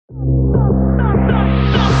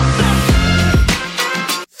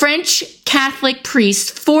French Catholic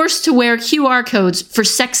priests forced to wear QR codes for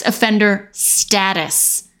sex offender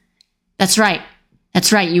status. That's right.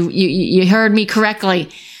 That's right. You heard me correctly.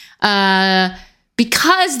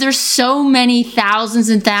 Because there's so many thousands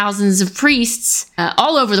and thousands of priests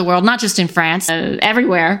all over the world, not just in France,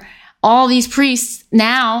 everywhere. All these priests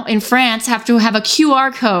now in France have to have a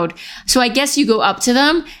QR code. So I guess you go up to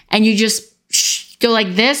them and you just go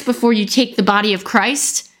like this before you take the body of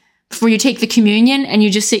Christ, before you take the communion, and you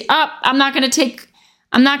just say, I'm not going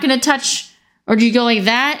to touch, or do you go like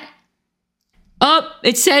that?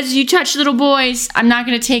 It says you touch little boys. I'm not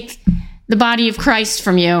going to take the body of Christ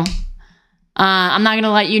from you. I'm not going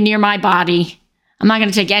to let you near my body. I'm not going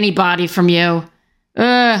to take any body from you.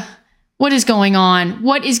 What is going on?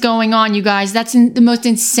 What is going on, you guys? That's the most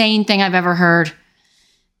insane thing I've ever heard.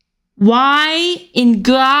 Why in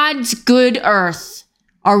God's good earth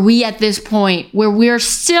are we at this point where we're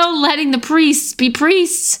still letting the priests be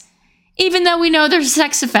priests, even though we know they're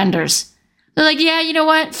sex offenders? They're like, yeah, you know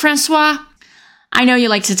what, Francois? I know you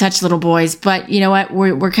like to touch little boys, but you know what?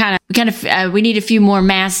 We need a few more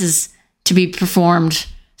masses to be performed,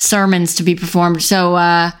 sermons to be performed. So,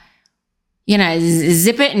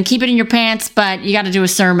 zip it and keep it in your pants, but you got to do a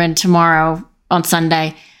sermon tomorrow on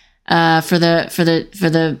Sunday for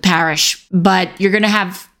the parish. But you're going to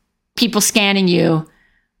have people scanning you.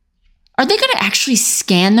 Are they going to actually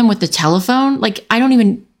scan them with the telephone? Like, I don't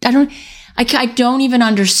even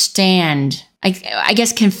understand. I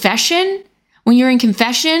guess confession. When you're in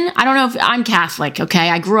confession, I don't know if I'm Catholic,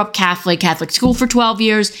 okay? I grew up Catholic school for 12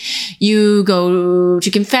 years. You go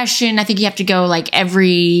to confession. I think you have to go like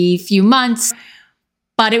every few months.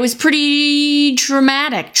 But it was pretty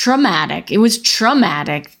traumatic. It was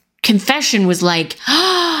traumatic. Confession was like,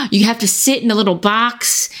 you have to sit in a little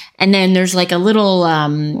box, and then there's like a little,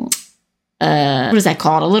 what is that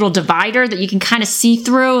called? A little divider that you can kind of see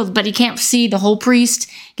through, but you can't see the whole priest.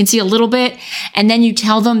 You can see a little bit. And then you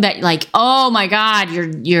tell them that, like, oh my God,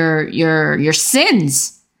 your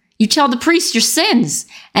sins. You tell the priest your sins.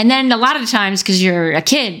 And then a lot of the times, because you're a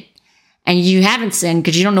kid and you haven't sinned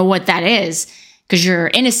because you don't know what that is, because you're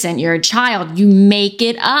innocent, you're a child, you make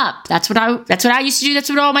it up. That's what I used to do. That's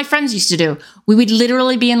what all my friends used to do. We would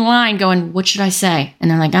literally be in line going, what should I say? And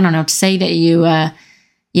they're like, I don't know, say that you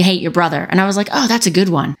hate your brother. And I was like, oh, that's a good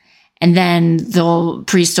one. And then the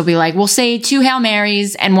priest will be like, well, say 2 Hail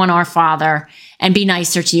Marys and 1 Our Father and be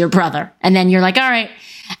nicer to your brother. And then you're like, all right.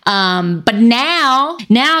 But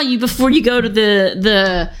now you, before you go to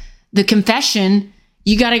the confession,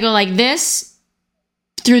 you got to go like this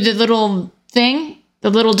through the little thing, the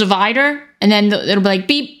little divider. And then it'll be like,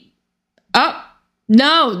 beep. Oh,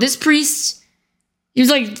 no, this priest, he was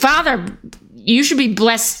like, Father, you should be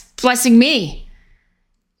blessing me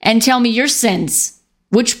and tell me your sins.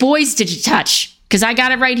 Which boys did you touch? Because I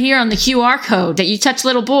got it right here on the QR code that you touch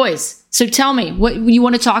little boys. So tell me, what you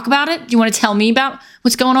want to talk about it? Do you want to tell me about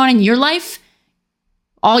what's going on in your life?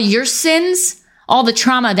 All your sins? All the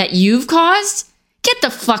trauma that you've caused? Get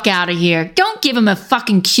the fuck out of here. Don't give him a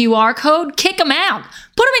fucking QR code. Kick him out.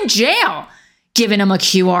 Put him in jail. Giving him a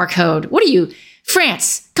QR code. What are you?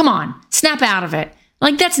 France, come on. Snap out of it.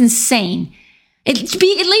 Like, that's insane. At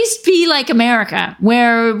least be like America,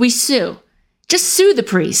 where we sue. Just sue the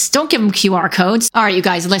priests. Don't give them QR codes. All right, you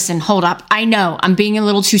guys, listen, hold up. I know I'm being a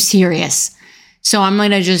little too serious. So I'm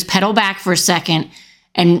going to just pedal back for a second.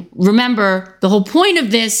 And remember, the whole point of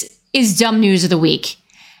this is Dumb News of the Week.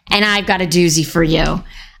 And I've got a doozy for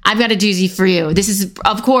you. This is,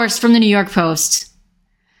 of course, from the New York Post.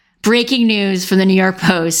 Breaking news from the New York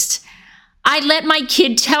Post. I let my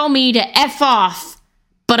kid tell me to F off,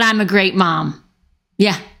 but I'm a great mom.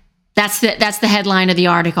 Yeah. That's the headline of the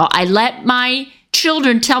article. I let my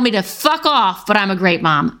children tell me to fuck off, but I'm a great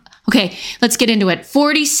mom. Okay, let's get into it.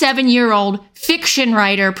 47-year-old fiction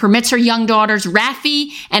writer permits her young daughters,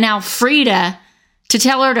 Raffi and Alfreda, to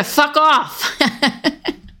tell her to fuck off.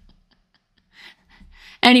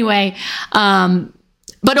 Anyway,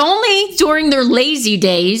 but only during their lazy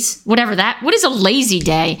days, what is a lazy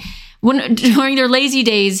day? During their lazy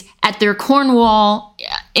days at their Cornwall,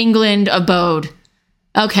 England abode.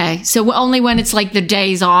 Okay, so only when it's like the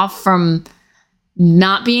days off from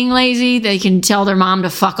not being lazy, they can tell their mom to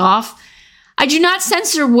fuck off. I do not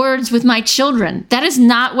censor words with my children. That is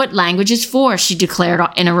not what language is for, she declared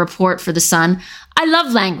in a report for The Sun. I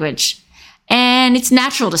love language, and it's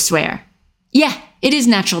natural to swear. Yeah, it is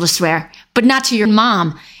natural to swear, but not to your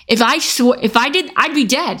mom. If I did, I'd be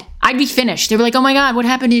dead. I'd be finished. They were like, oh my God, what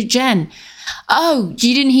happened to Jen? Oh,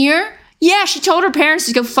 you didn't hear? Yeah, she told her parents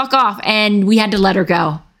to go fuck off, and we had to let her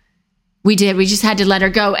go. We did. We just had to let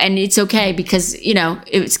her go, and it's okay because,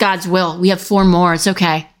 it's God's will. We have 4 more. It's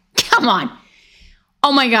okay. Come on.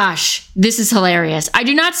 Oh my gosh, this is hilarious. I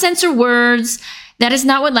do not censor words. That is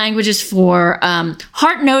not what language is for.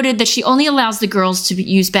 Hart noted that she only allows the girls to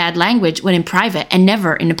use bad language when in private and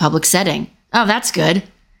never in a public setting. Oh, that's good.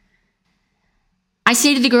 I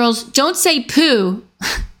say to the girls, don't say poo,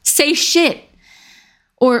 say shit.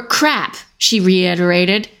 Or crap, she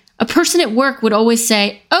reiterated. A person at work would always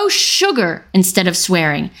say, oh, sugar, instead of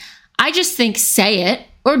swearing. I just think say it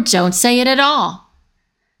or don't say it at all.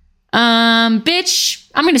 Bitch,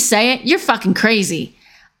 I'm going to say it. You're fucking crazy.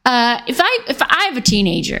 If I have a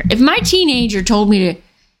teenager, if my teenager told me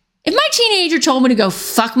to go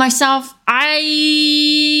fuck myself,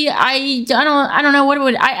 I don't know what it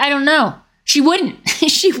would, I don't know. She wouldn't,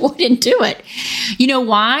 she wouldn't do it. You know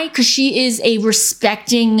why? Because she is a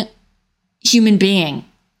respecting human being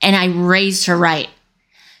and I raised her right.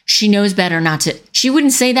 She knows better not to. She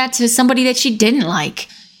wouldn't say that to somebody that she didn't like.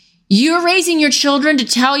 You're raising your children to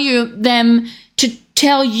tell you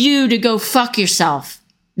to go fuck yourself.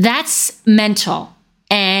 That's mental.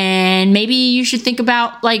 And maybe you should think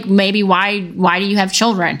about maybe why do you have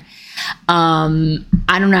children? I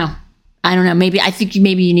don't know. I think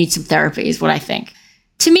maybe you need some therapy is what I think.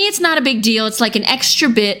 To me, it's not a big deal. It's like an extra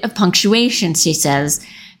bit of punctuation, she says.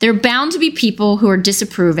 There are bound to be people who are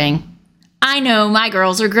disapproving. I know, my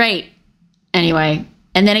girls are great. Anyway,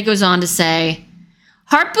 and then it goes on to say,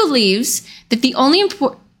 Hart believes that the only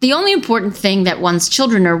important thing that one's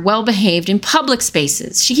children are well-behaved in public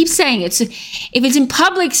spaces. She keeps saying if it's in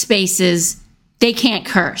public spaces, they can't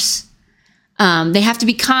curse. They have to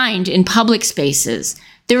be kind in public spaces.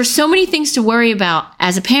 There are so many things to worry about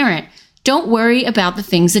as a parent. Don't worry about the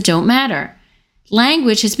things that don't matter.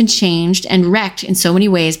 Language has been changed and wrecked in so many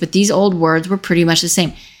ways, but these old words were pretty much the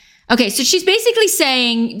same. Okay, so she's basically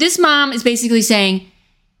saying, this mom is basically saying,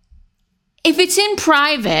 if it's in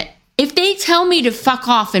private, if they tell me to fuck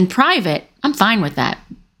off in private, I'm fine with that.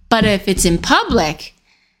 But if it's in public,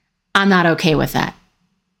 I'm not okay with that.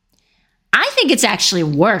 I think it's actually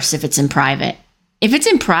worse if it's in private. If it's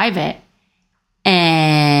in private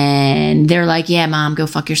and they're like, yeah, mom, go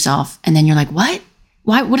fuck yourself. And then you're like, what?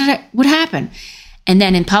 Why? What happened? And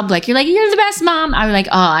then in public, you're like, you're the best mom. I'm like, oh,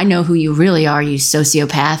 I know who you really are, you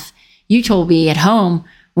sociopath. You told me at home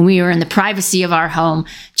when we were in the privacy of our home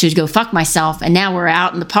to go fuck myself. And now we're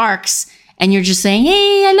out in the parks and you're just saying,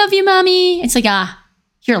 hey, I love you, mommy. It's like,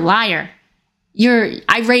 you're a liar.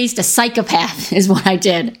 I raised a psychopath is what I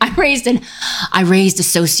did. I raised a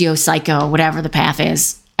socio-psycho, whatever the path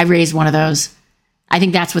is. I raised one of those. I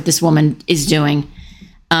think that's what this woman is doing.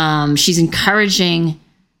 She's encouraging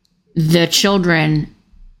the children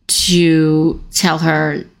to tell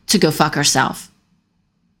her to go fuck herself.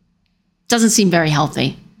 Doesn't seem very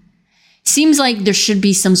healthy. Seems like there should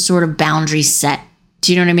be some sort of boundaries set.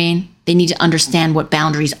 Do you know what I mean? They need to understand what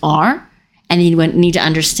boundaries are, and they need to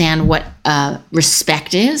understand what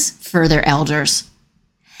respect is for their elders.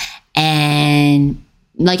 And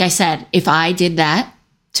like I said, if I did that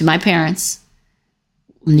to my parents,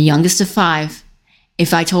 I'm the youngest of 5,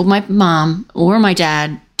 if I told my mom or my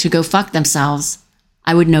dad to go fuck themselves,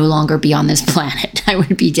 I would no longer be on this planet. I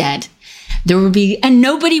would be dead. There would be, and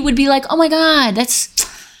nobody would be like, oh my God,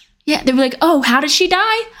 they'd be like, oh, how did she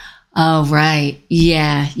die? Oh, right.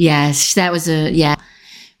 Yeah. Yes. That was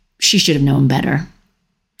she should have known better.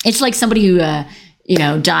 It's like somebody who,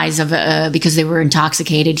 dies of, because they were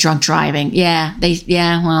intoxicated, drunk driving. Yeah. They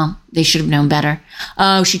should have known better.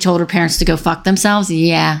 Oh, she told her parents to go fuck themselves.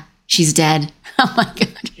 Yeah. She's dead. Oh my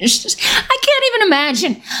God. I can't even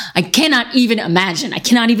imagine. I cannot even imagine.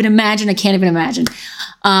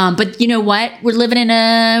 But you know what? We're living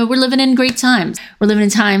in great times. We're living in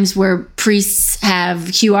times where priests have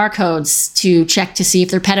QR codes to check to see if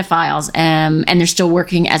they're pedophiles, and they're still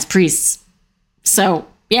working as priests. So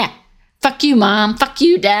yeah, fuck you, mom. Fuck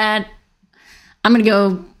you, dad. I'm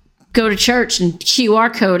gonna go to church and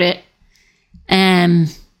QR code it,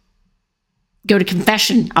 and go to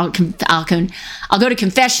confession. I'll go to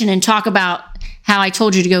confession and talk about how I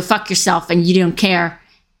told you to go fuck yourself and you don't care,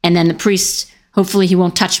 and then the priest. Hopefully he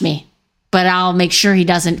won't touch me, but I'll make sure he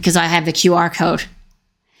doesn't because I have the QR code.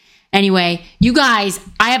 Anyway, you guys,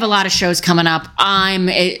 I have a lot of shows coming up. I'm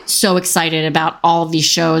so excited about all of these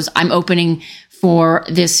shows. I'm opening for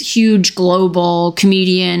this huge global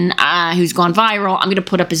comedian who's gone viral. I'm going to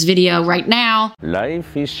put up his video right now.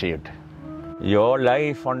 Life is shit. Your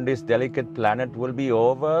life on this delicate planet will be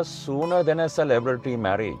over sooner than a celebrity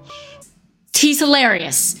marriage. He's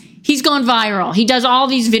hilarious. He's gone viral. He does all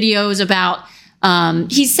these videos about...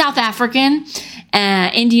 he's South African,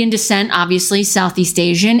 Indian descent, obviously, Southeast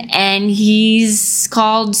Asian, and he's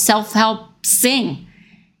called Self-Help Sing.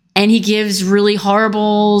 and he gives really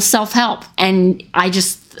horrible self-help. And I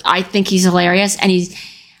think he's hilarious. And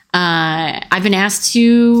I've been asked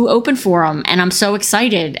to open for him, and I'm so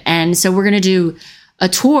excited. And so we're going to do a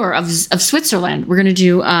tour of Switzerland. We're going to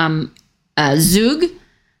do Zug,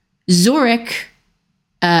 Zurich.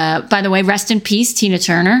 By the way, rest in peace, Tina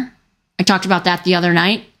Turner. I talked about that the other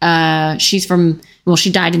night. She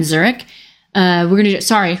died in Zurich. We're going to do,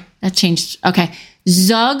 sorry, that changed. Okay.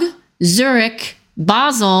 Zug, Zurich,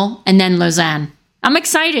 Basel, and then Lausanne. I'm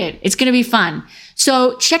excited. It's going to be fun.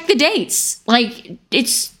 So check the dates. Like,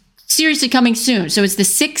 it's seriously coming soon. So it's the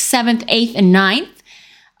 6th, 7th, 8th, and 9th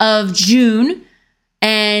of June.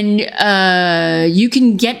 And you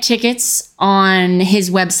can get tickets on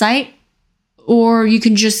his website, or you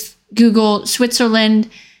can just Google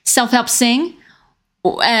Switzerland Self-Help Sing.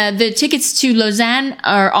 The tickets to Lausanne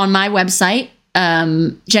are on my website,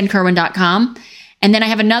 jenkirwin.com. And then I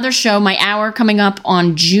have another show, my hour, coming up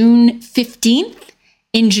on June 15th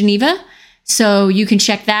in Geneva. So you can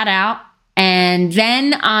check that out. And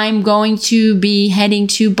then I'm going to be heading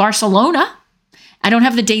to Barcelona. I don't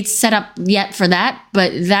have the dates set up yet for that,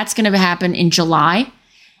 but that's going to happen in July.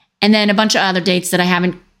 And then a bunch of other dates that I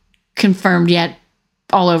haven't confirmed yet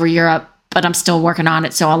all over Europe, but I'm still working on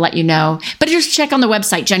it, so I'll let you know. But just check on the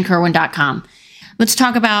website, jenkirwin.com. Let's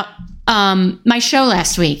talk about my show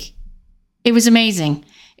last week. It was amazing.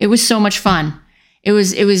 It was so much fun. It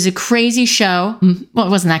was a crazy show. Well, it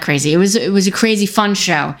wasn't that crazy. It was a crazy fun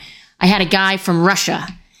show. I had a guy from Russia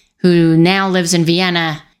who now lives in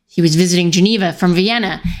Vienna. He was visiting Geneva from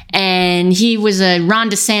Vienna, and he was a Ron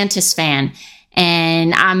DeSantis fan.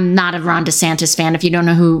 And I'm not a Ron DeSantis fan. If you don't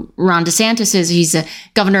know who Ron DeSantis is, he's a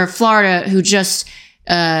governor of Florida who just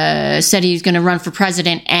said he's going to run for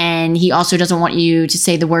president, and he also doesn't want you to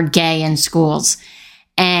say the word gay in schools.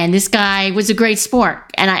 And this guy was a great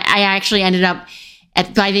sport. And I actually ended up,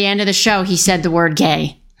 by the end of the show, he said the word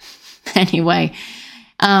gay. Anyway,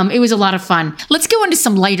 it was a lot of fun. Let's go into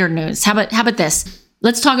some lighter news. How about this?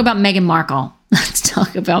 Let's talk about Meghan Markle. Let's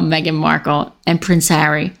talk about Meghan Markle and Prince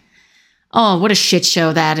Harry. Oh, what a shit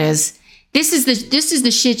show that is. This is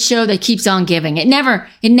the shit show that keeps on giving. It never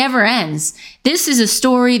ends. This is a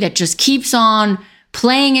story that just keeps on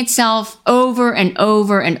playing itself over and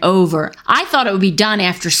over and over. I thought it would be done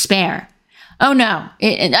after Spare. Oh no.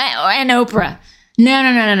 And Oprah.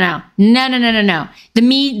 No. The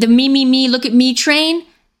me, look at me train,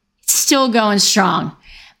 it's still going strong.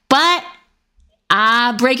 But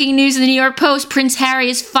breaking news in the New York Post, Prince Harry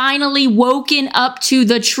has finally woken up to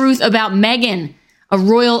the truth about Meghan, a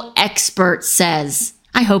royal expert says.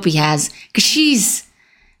 I hope he has, because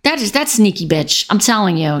that sneaky bitch. I'm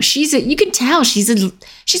telling you, you can tell she's an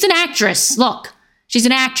actress. Look, she's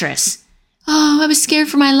an actress. Oh, I was scared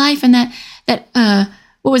for my life, and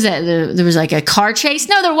what was that? There was like a car chase.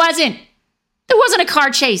 No, there wasn't. There wasn't a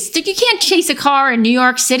car chase. You can't chase a car in New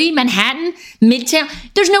York City, Manhattan, Midtown.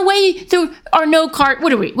 There's no way there are no car.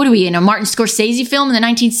 What are we in a Martin Scorsese film in the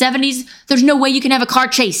 1970s? There's no way you can have a car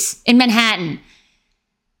chase in Manhattan.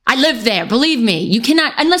 I lived there. Believe me, you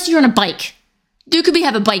cannot, unless you're on a bike. You could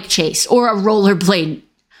have a bike chase or a rollerblade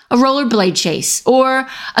chase or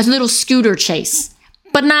a little scooter chase,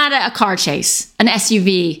 but not a car chase, an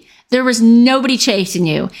SUV. There was nobody chasing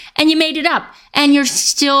you, and you made it up, and you're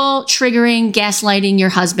still gaslighting your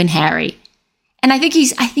husband, Harry. And I think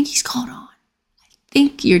he's caught on. I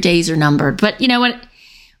think your days are numbered, but you know what?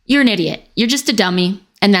 You're an idiot. You're just a dummy,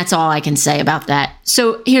 and that's all I can say about that.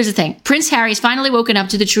 So here's the thing. Prince Harry's finally woken up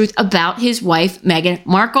to the truth about his wife, Meghan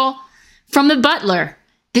Markle, from the butler.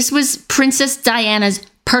 This was Princess Diana's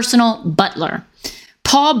personal butler.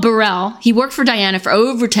 Paul Burrell, he worked for Diana for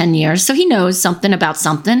over 10 years, so he knows something about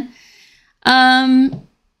something.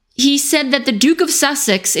 He said that the Duke of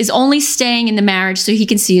Sussex is only staying in the marriage so he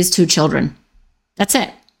can see his 2 children. That's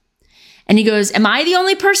it. And he goes, am I the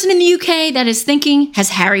only person in the UK that is thinking, has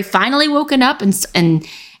Harry finally woken up has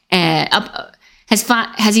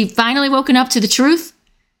he finally woken up to the truth?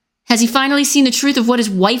 Has he finally seen the truth of what his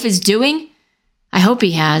wife is doing? I hope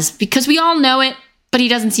he has, because we all know it, but he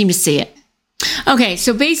doesn't seem to see it. Okay,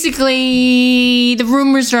 so basically the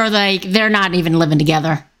rumors are like they're not even living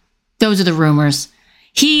together. Those are the rumors.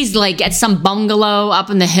 He's like at some bungalow up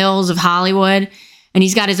in the hills of Hollywood, and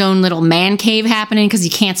he's got his own little man cave happening because he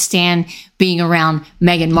can't stand being around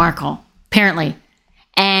Meghan Markle, apparently.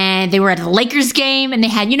 And they were at a Lakers game, and they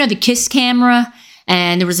had, the kiss camera,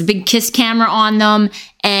 and there was a big kiss camera on them,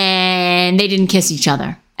 and they didn't kiss each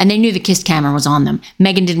other. And they knew the kiss camera was on them.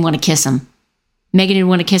 Meghan didn't want to kiss him. Meghan didn't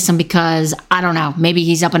want to kiss him because, I don't know, maybe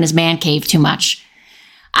he's up in his man cave too much.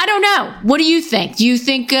 I don't know. What do you think? Do you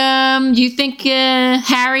think Harry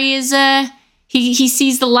is He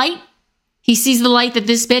sees the light. He sees the light that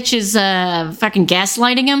this bitch is fucking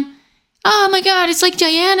gaslighting him. Oh my God, it's like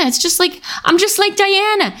Diana. It's just like, I'm just like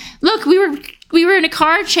Diana. Look, we were in a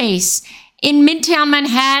car chase in Midtown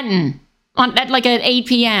Manhattan at 8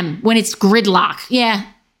 p.m. when it's gridlock. Yeah,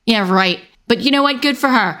 right. But you know what? Good for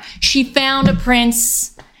her. She found a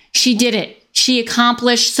prince. She did it. She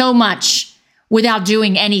accomplished so much without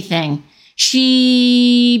doing anything.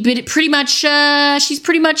 She's pretty much a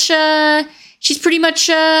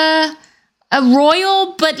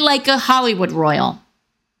royal, but like a Hollywood royal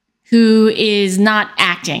who is not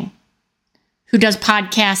acting, who does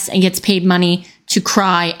podcasts and gets paid money to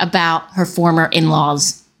cry about her former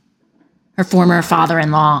in-laws, her former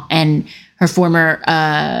father-in-law, and her former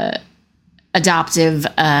adoptive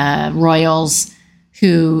royals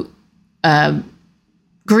who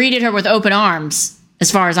greeted her with open arms. As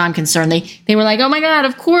far as I'm concerned, they were like, oh my God,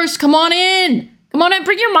 of course, come on in,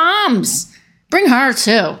 bring your moms, bring her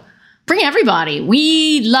too, bring everybody.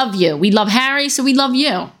 We love you. We love Harry, so we love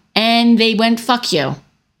you. And they went, fuck you.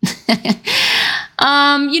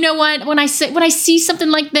 You know what? When I see something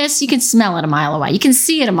like this, you can smell it a mile away. You can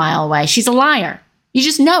see it a mile away. She's a liar. You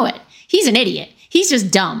just know it. He's an idiot. He's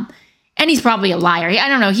just dumb. And he's probably a liar. I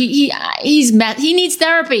don't know. He needs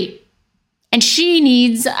therapy. And she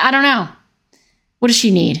needs, I don't know. What does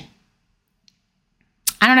she need?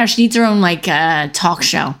 I don't know. She needs her own talk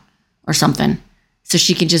show or something. So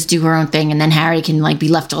she can just do her own thing. And then Harry can be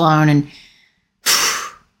left alone and,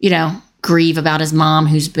 grieve about his mom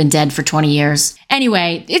who's been dead for 20 years.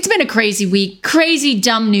 Anyway, it's been a crazy week. Crazy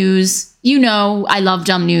dumb news. I love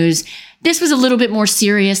dumb news. This was a little bit more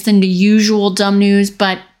serious than the usual dumb news,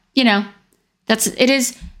 but it is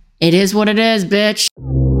what it is, bitch.